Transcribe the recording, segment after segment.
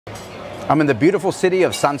I'm in the beautiful city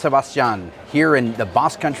of San Sebastian, here in the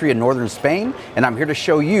Basque Country in northern Spain, and I'm here to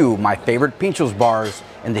show you my favorite Pintxos bars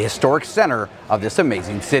in the historic center of this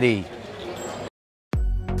amazing city.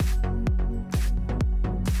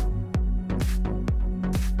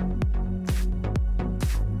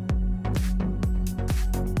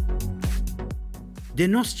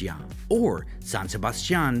 Donostia, or San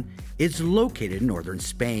Sebastian, is located in northern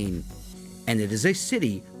Spain, and it is a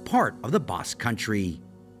city part of the Basque Country.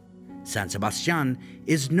 San Sebastian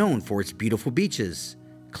is known for its beautiful beaches,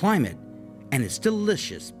 climate, and its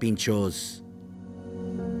delicious pintxos.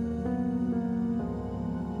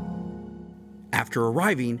 After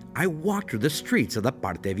arriving, I walked through the streets of the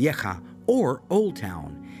Parte Vieja, or Old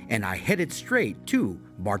Town, and I headed straight to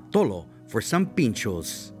Bartolo for some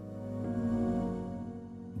pintxos.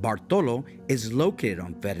 Bartolo is located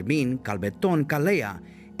on Fermin Calveton Calea,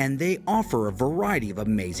 and they offer a variety of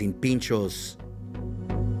amazing pintxos.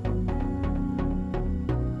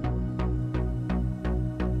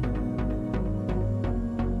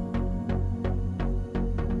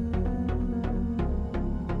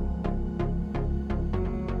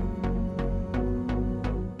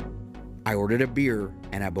 I ordered a beer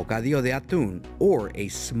and a bocadillo de atún, or a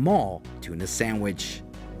small tuna sandwich.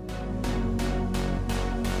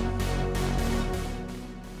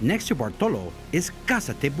 Next to Bartolo is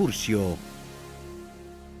Casa Tiburcio.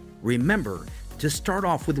 Remember to start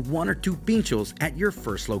off with 1 or 2 pintxos at your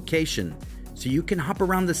first location, so you can hop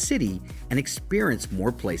around the city and experience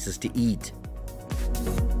more places to eat.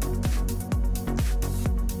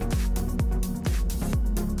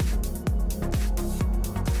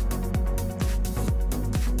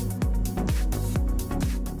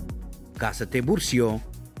 Casa Tiburcio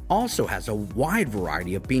also has a wide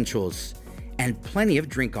variety of pintxos and plenty of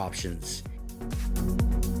drink options.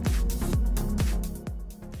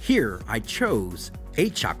 Here I chose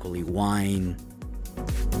a chocolate wine.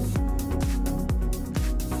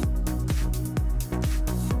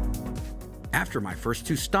 After my first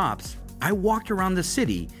 2 stops, I walked around the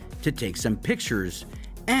city to take some pictures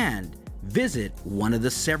and visit one of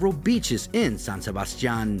the several beaches in San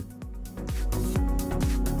Sebastian.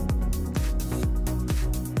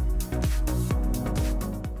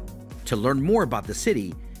 To learn more about the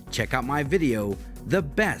city, check out my video, The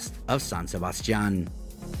Best of San Sebastian.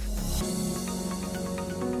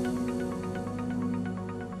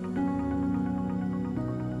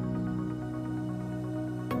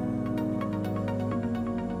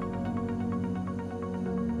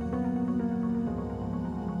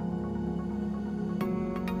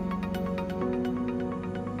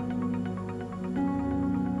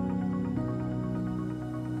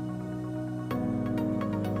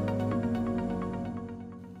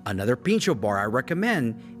 Another pintxo bar I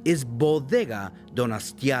recommend is Bodega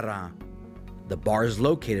Donostiarra. The bar is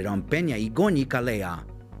located on Peña Igoni Calea.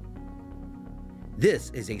 This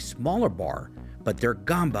is a smaller bar, but their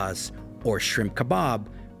gambas, or shrimp kebab,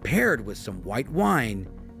 paired with some white wine,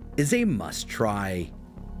 is a must-try.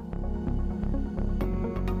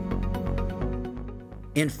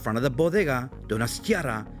 In front of the Bodega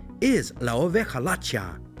Donostiarra is La Oveja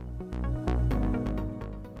Lacha.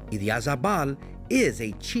 Idiazabal is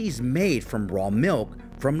a cheese made from raw milk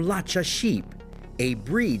from Lacha sheep, a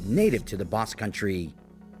breed native to the Basque Country.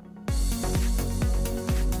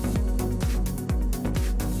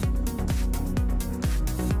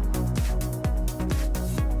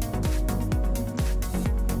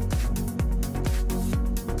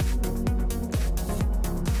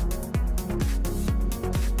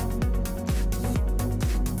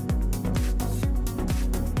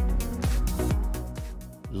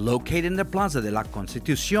 Located in the Plaza de la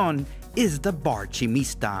Constitución is the Bar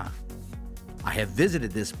Chimista. I have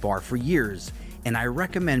visited this bar for years, and I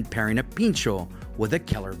recommend pairing a pintxo with a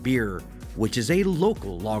Keller beer, which is a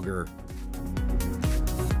local lager.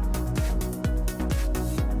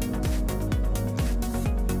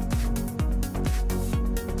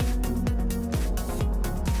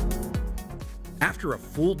 After a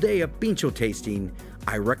full day of pintxo tasting,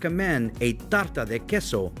 I recommend a tarta de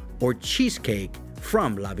queso, or cheesecake,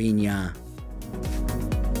 from La Viña.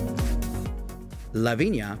 La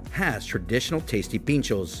Viña has traditional tasty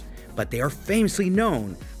pintxos, but they are famously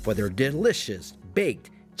known for their delicious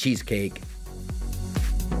baked cheesecake.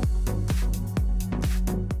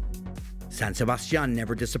 San Sebastian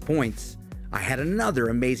never disappoints. I had another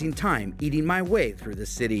amazing time eating my way through the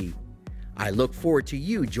city. I look forward to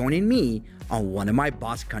you joining me on one of my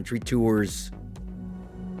Basque Country tours.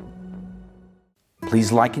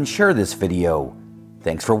 Please like and share this video.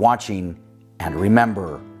 Thanks for watching, and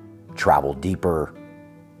remember, travel deeper.